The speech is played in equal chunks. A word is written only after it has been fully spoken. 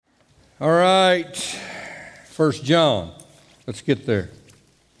All right, 1 John. Let's get there.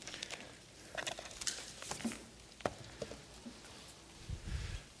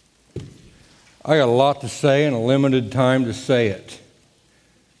 I got a lot to say and a limited time to say it.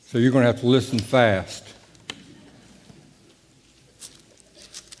 So you're going to have to listen fast.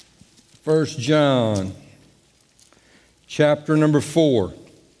 1 John, chapter number 4.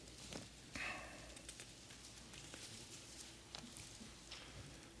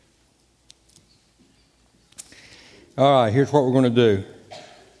 All right, here's what we're going to do.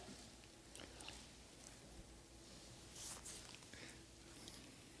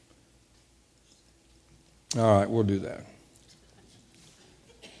 All right, we'll do that.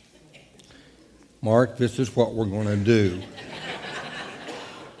 Mark, this is what we're going to do.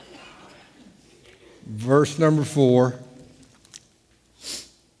 Verse number 4.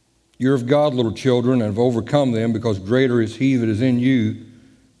 You're of God, little children, and have overcome them, because greater is he that is in you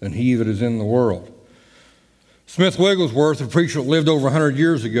than he that is in the world. Smith Wigglesworth, a preacher that lived over 100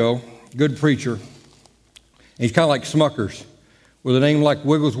 years ago, good preacher. And he's kind of like Smuckers. With a name like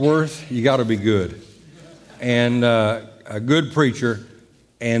Wigglesworth, you got to be good. And a good preacher.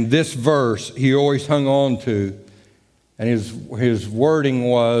 And this verse he always hung on to. And his wording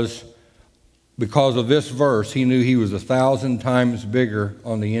was, because of this verse, he knew he was 1,000 times bigger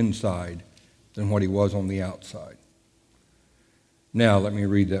on the inside than what he was on the outside. Now let me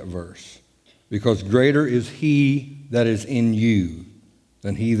read that verse. Because greater is he that is in you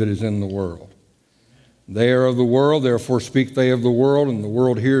than he that is in the world. They are of the world, therefore speak they of the world, and the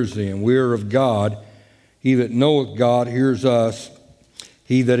world hears them. We are of God. He that knoweth God hears us.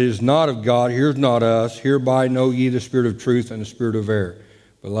 He that is not of God hears not us. Hereby know ye the spirit of truth and the spirit of error.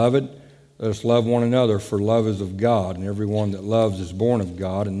 Beloved, let us love one another, for love is of God, and every one that loves is born of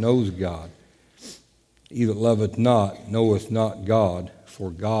God and knows God. He that loveth not knoweth not God, for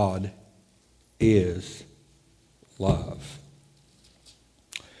God is love.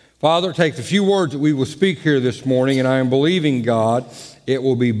 Father, take the few words that we will speak here this morning, and I am believing, God, it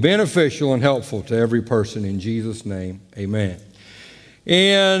will be beneficial and helpful to every person. In Jesus' name, amen.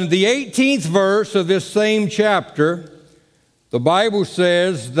 In the 18th verse of this same chapter, the Bible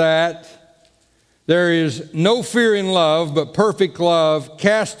says that there is no fear in love, but perfect love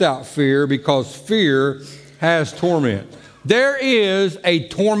casts out fear, because fear has torment. There is a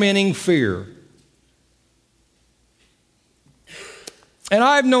tormenting fear. And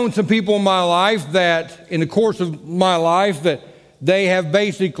I've known some people in my life that, in the course of my life, that they have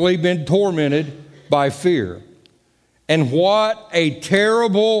basically been tormented by fear. And what a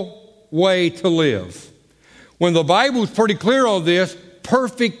terrible way to live. When the Bible is pretty clear on this,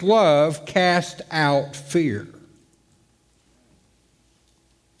 perfect love casts out fear.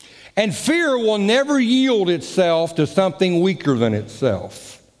 And fear will never yield itself to something weaker than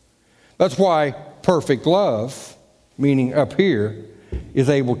itself. That's why perfect love, meaning up here, is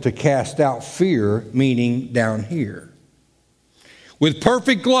able to cast out fear, meaning down here. With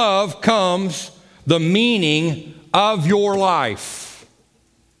perfect love comes the meaning of your life.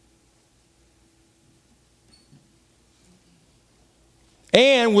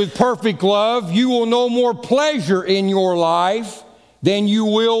 And with perfect love, you will know more pleasure in your life than you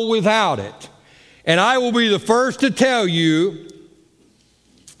will without it. And I will be the first to tell you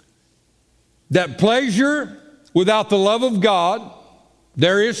that pleasure without the love of God,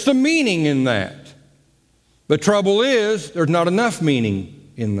 there is some meaning in that. The trouble is, there's not enough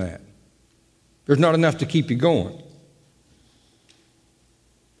meaning in that. There's not enough to keep you going.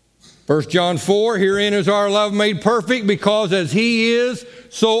 1 John 4, herein is our love made perfect, because as he is,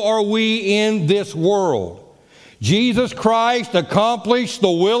 so are we in this world. Jesus Christ accomplished the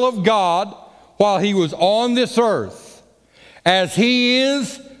will of God while he was on this earth. As he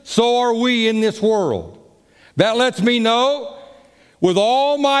is, so are we in this world. That lets me know, with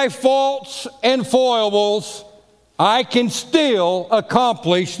all my faults and foibles, I can still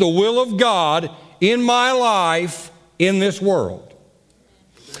accomplish the will of God in my life in this world.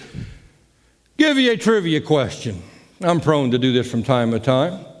 Give you a trivia question. I'm prone to do this from time to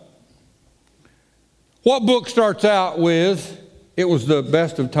time. What book starts out with, it was the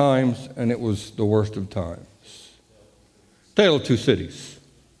best of times and it was the worst of times? Tale of Two Cities.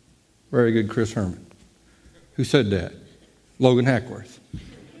 Very good, Chris Herman. Who said that? Logan Hackworth.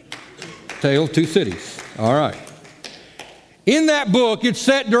 Tale of Two Cities. All right. In that book, it's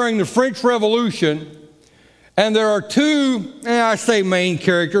set during the French Revolution, and there are two, I say main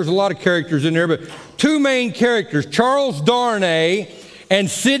characters, a lot of characters in there, but two main characters, Charles Darnay and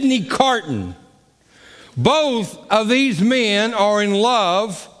Sidney Carton. Both of these men are in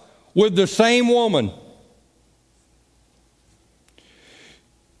love with the same woman.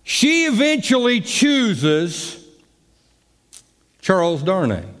 she eventually chooses Charles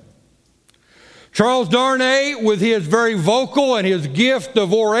Darnay. Charles Darnay, with his very vocal and his gift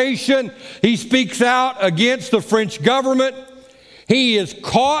of oration, he speaks out against the French government. He is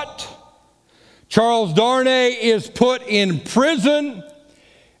caught. Charles Darnay is put in prison,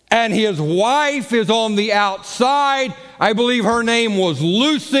 and his wife is on the outside. I believe her name was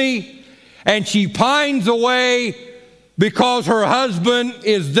Lucy, and she pines away because her husband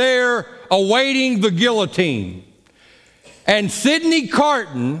is there awaiting the guillotine. And Sidney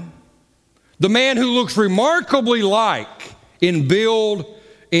Carton, the man who looks remarkably like in build,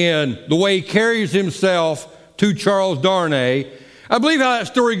 in the way he carries himself to Charles Darnay, I believe how that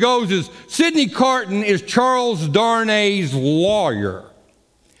story goes is Sidney Carton is Charles Darnay's lawyer.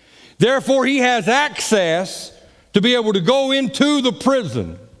 Therefore, he has access to be able to go into the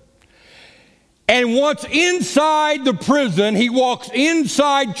prison. And once inside the prison, he walks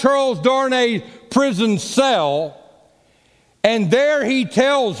inside Charles Darnay's prison cell, and there he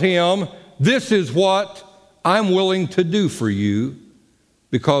tells him, "This is what I'm willing to do for you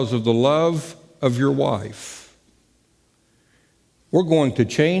because of the love of your wife. We're going to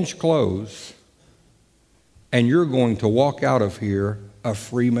change clothes, and you're going to walk out of here a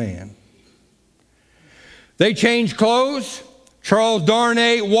free man." They change clothes. Charles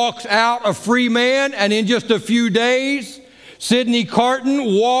Darnay walks out a free man, and in just a few days, Sidney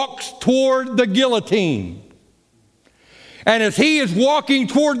Carton walks toward the guillotine. And as he is walking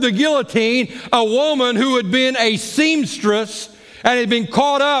toward the guillotine, a woman who had been a seamstress and had been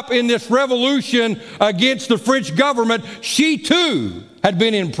caught up in this revolution against the French government, she too had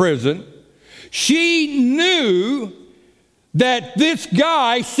been in prison. She knew that this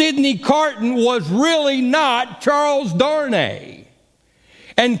guy, Sidney Carton, was really not Charles Darnay,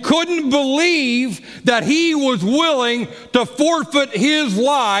 and couldn't believe that he was willing to forfeit his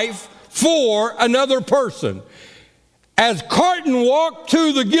life for another person. As Carton walked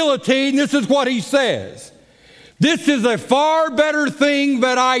to the guillotine, this is what he says: "This is a far better thing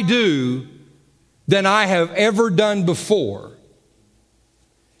that I do than I have ever done before."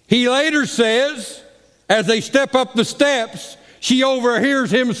 He later says, as they step up the steps, she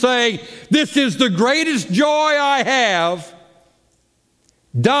overhears him saying, "This is the greatest joy I have,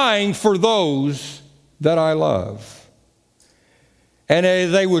 dying for those that I love." And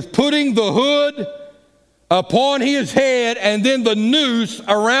as they was putting the hood upon his head and then the noose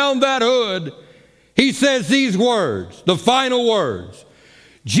around that hood, he says these words, the final words: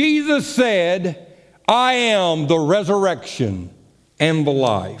 "Jesus said, I am the resurrection and the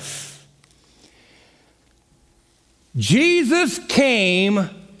life." Jesus came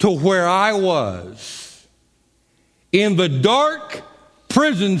to where I was, in the dark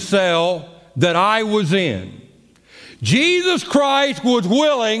prison cell that I was in. Jesus Christ was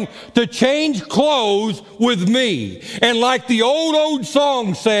willing to change clothes with me. And like the old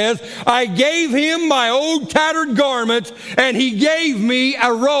song says, I gave him my old tattered garments, and he gave me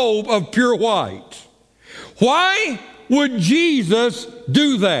a robe of pure white. Why would Jesus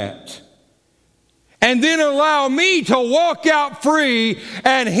do that? And then allow me to walk out free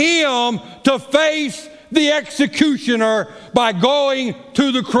and him to face the executioner by going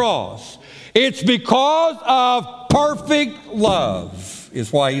to the cross. It's because of perfect love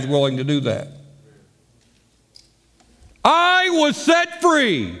is why he's willing to do that. I was set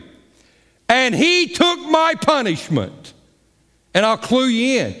free, and he took my punishment. And I'll clue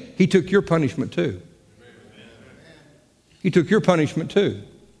you in, he took your punishment too. He took your punishment too.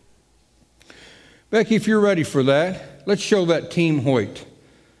 Becky, if you're ready for that, let's show that Team Hoyt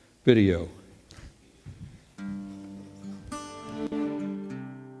video.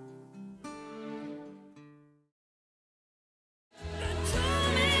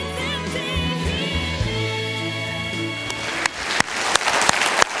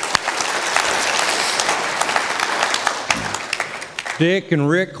 Dick and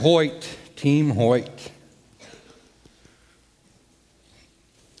Rick Hoyt, Team Hoyt.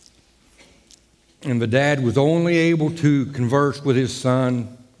 And the dad was only able to converse with his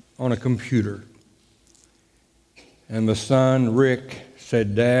son on a computer. And the son, Rick,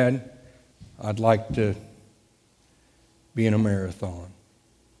 said, "Dad, I'd like to be in a marathon."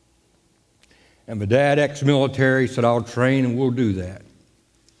 And the dad, ex-military, said, "I'll train and we'll do that."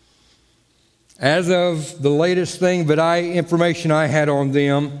 As of the latest thing information I had on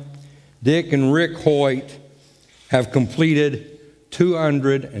them, Dick and Rick Hoyt have completed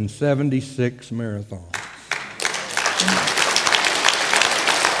 276 marathons.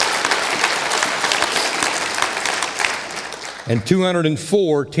 And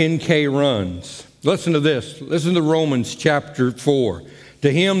 204 10K runs. Listen to this. Listen to Romans chapter 4.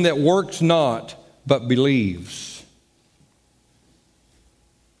 to him that works not, but believes.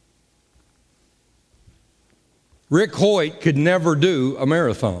 Rick Hoyt could never do a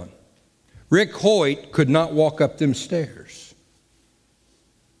marathon. Rick Hoyt could not walk up them stairs.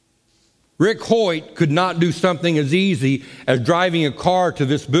 Rick Hoyt could not do something as easy as driving a car to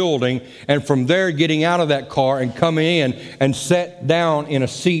this building and from there getting out of that car and coming in and sit down in a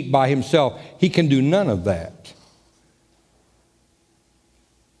seat by himself. He can do none of that.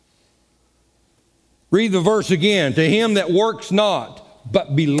 Read the verse again. To him that works not,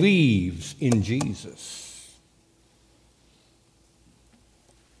 but believes in Jesus.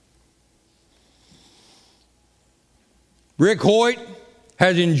 Rick Hoyt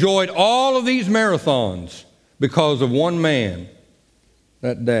has enjoyed all of these marathons because of one man,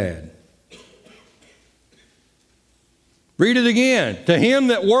 that dad. Read it again. To him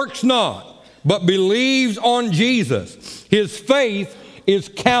that works not, but believes on Jesus, his faith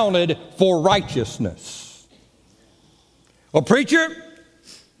is counted for righteousness. Well, preacher,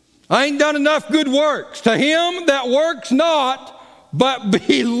 I ain't done enough good works. To him that works not, but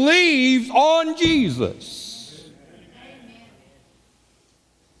believes on Jesus.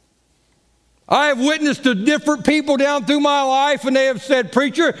 I have witnessed to different people down through my life, and they have said,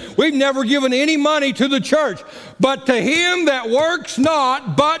 preacher, we've never given any money to the church. But to him that works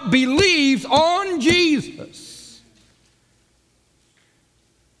not, but believes on Jesus.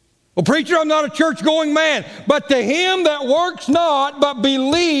 Well, preacher, I'm not a church-going man. But to him that works not, but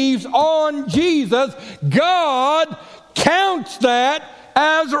believes on Jesus, God counts that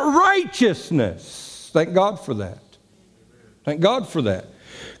as righteousness. Thank God for that. Thank God for that.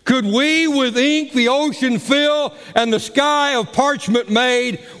 Could we with ink the ocean fill and the sky of parchment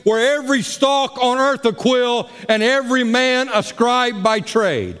made, where every stalk on earth a quill and every man a scribe by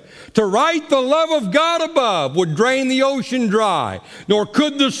trade? To write the love of God above would drain the ocean dry, nor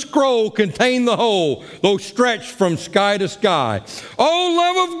could the scroll contain the whole, though stretched from sky to sky. O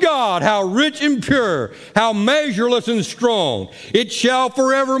love of God, how rich and pure, how measureless and strong, it shall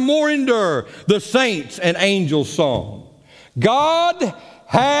forevermore endure, the saints' and angels' song. God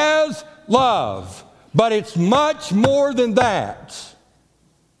has love, but it's much more than that.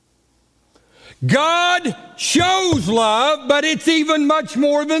 God shows love, but it's even much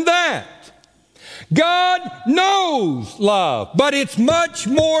more than that. God knows love, but it's much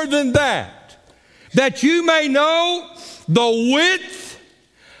more than that. That you may know the width,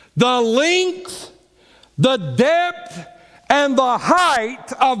 the length, the depth, and the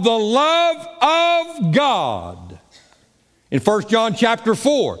height of the love of God. In 1 John chapter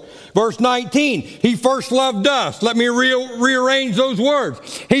 4, verse 19, he first loved us. Let me rearrange those words.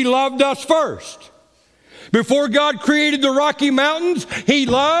 He loved us first. Before God created the Rocky Mountains, he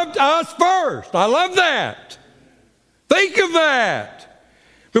loved us first. I love that. Think of that.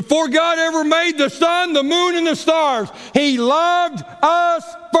 Before God ever made the sun, the moon, and the stars, he loved us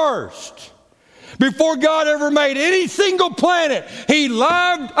first. Before God ever made any single planet, he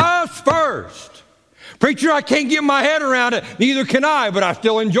loved us first. Preacher, I can't get my head around it. Neither can I, but I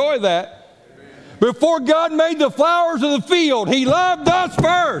still enjoy that. Amen. Before God made the flowers of the field, he loved us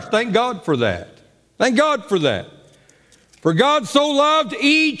first. Thank God for that. Thank God for that. For God so loved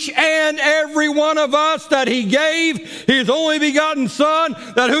each and every one of us that he gave his only begotten Son,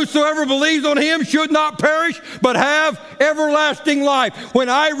 that whosoever believes on him should not perish, but have everlasting life. When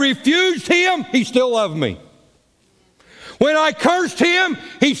I refused him, he still loved me. When I cursed him,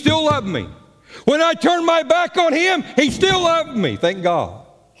 he still loved me. When I turned my back on him, he still loved me. Thank God.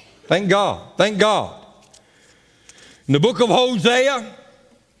 Thank God. Thank God. In the book of Hosea,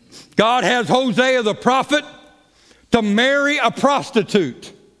 God has Hosea the prophet to marry a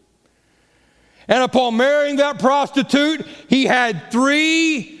prostitute. And upon marrying that prostitute, he had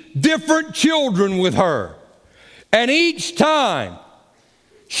 3 different children with her. And each time,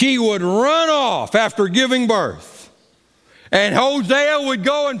 she would run off after giving birth. And Hosea would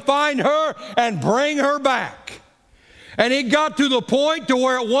go and find her and bring her back. And it got to the point to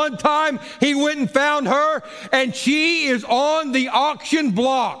where at one time he went and found her, and she is on the auction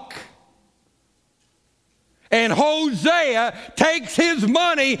block. And Hosea takes his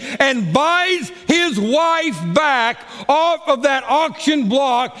money and buys his wife back off of that auction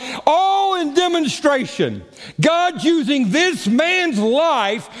block, all in demonstration. God using this man's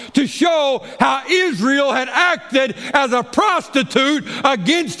life to show how Israel had acted as a prostitute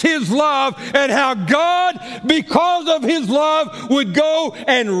against his love, and how God, because of his love, would go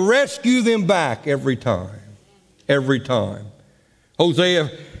and rescue them back every time. Every time. Hosea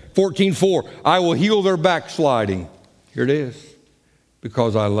 14:4, I will heal their backsliding. Here it is.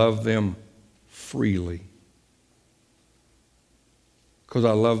 Because I love them freely. because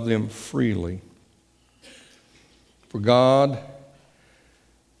I love them freely. For God,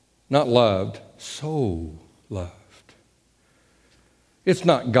 not loved, so loved. It's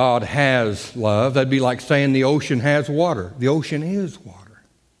not God has love. That'd be like saying the ocean has water. The ocean is water.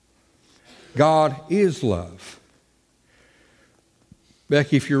 God is love.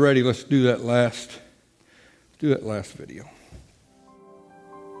 Becky, if you're ready, let's do that last video.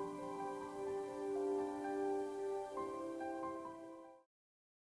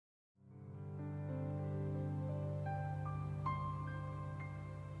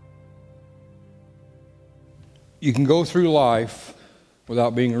 You can go through life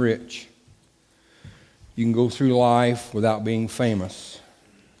without being rich. You can go through life without being famous.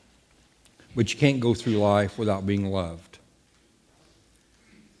 But you can't go through life without being loved.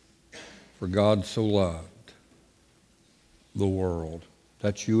 For God so loved the world.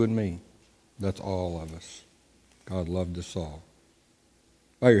 That's you and me. That's all of us. God loved us all.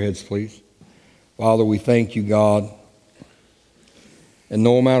 Bow your heads, please. Father, we thank you, God. And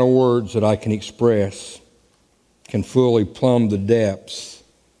no amount of words that I can express can fully plumb the depths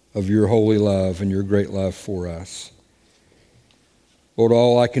of your holy love and your great love for us. Lord,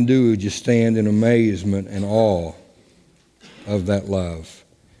 all I can do is just stand in amazement and awe of that love.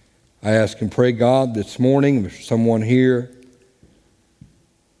 I ask and pray, God, this morning, if there's someone here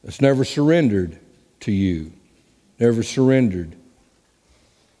that's never surrendered to you, never surrendered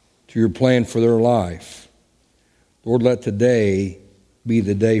to your plan for their life, Lord, let today be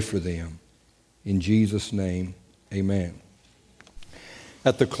the day for them. In Jesus' name, amen.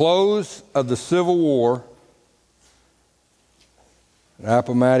 At the close of the Civil War at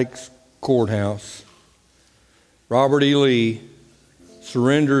Appomattox Courthouse, Robert E. Lee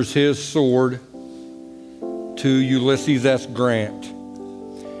surrenders his sword to Ulysses S. Grant.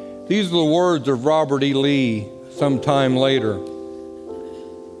 These are the words of Robert E. Lee sometime later,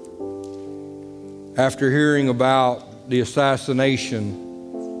 after hearing about the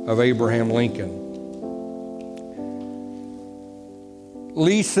assassination of Abraham Lincoln.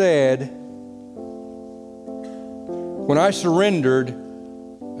 Lee said, "When I surrendered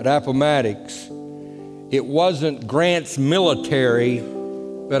at Appomattox, it wasn't Grant's military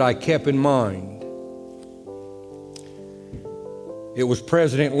that I kept in mind. It was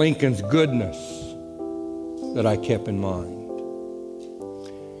President Lincoln's goodness that I kept in mind."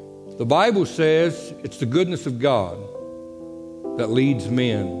 The Bible says it's the goodness of God that leads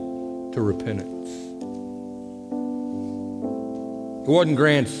men to repentance. It wasn't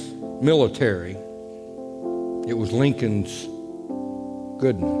Grant's military. It was Lincoln's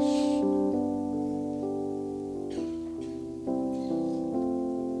goodness.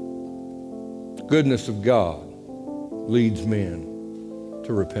 The goodness of God leads men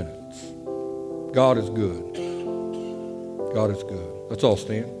to repentance. God is good. God is good. Let's all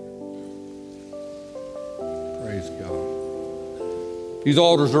stand. Praise God. These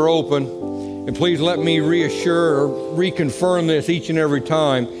altars are open. And please let me reassure or reconfirm this each and every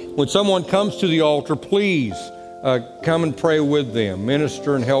time. When someone comes to the altar, please come and pray with them.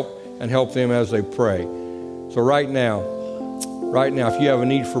 Minister and help them as they pray. So right now, if you have a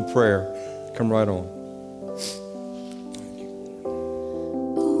need for prayer, come right on.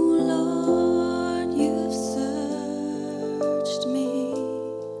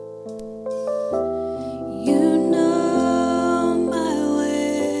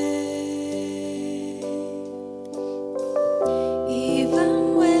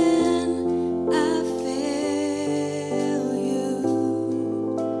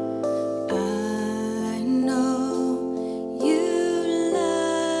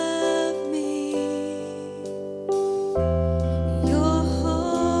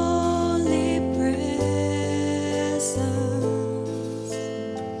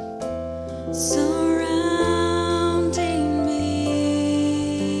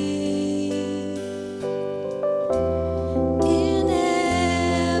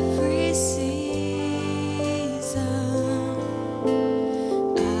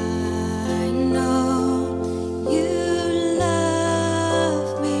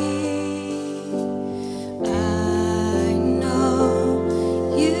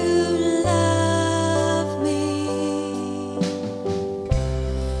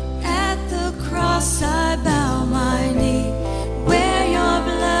 Cross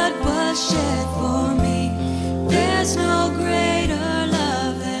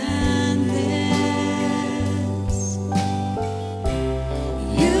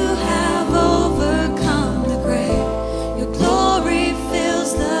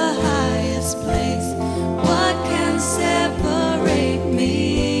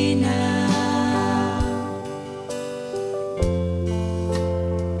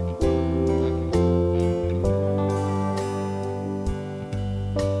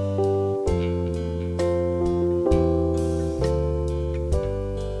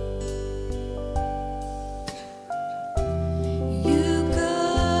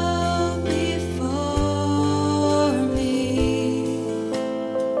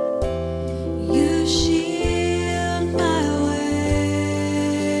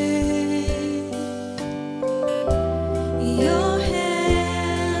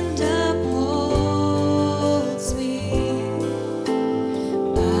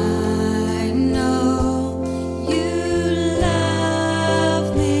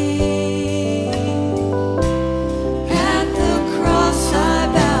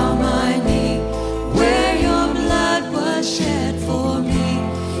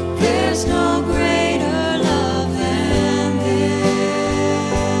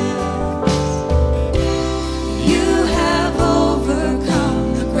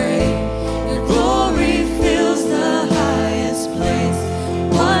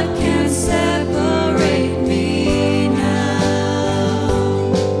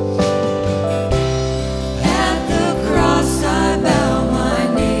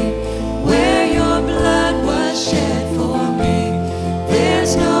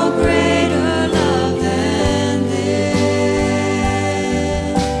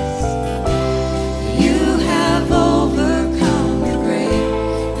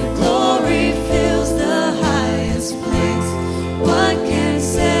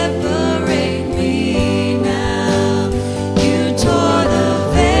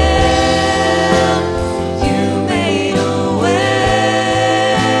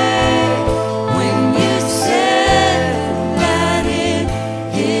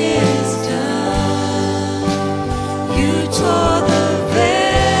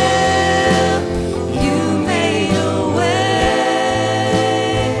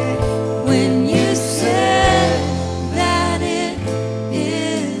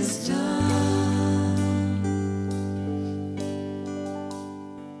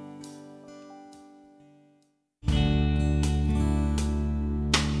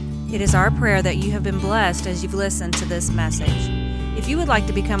It is our prayer that you have been blessed as you've listened to this message. If you would like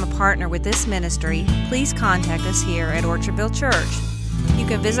to become a partner with this ministry, please contact us here at Orchardville Church. You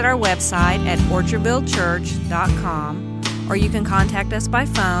can visit our website at orchardvillechurch.com, or you can contact us by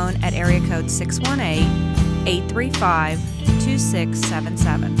phone at area code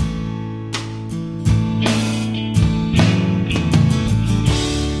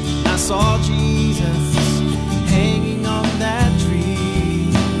 618-835-2677. I saw Jesus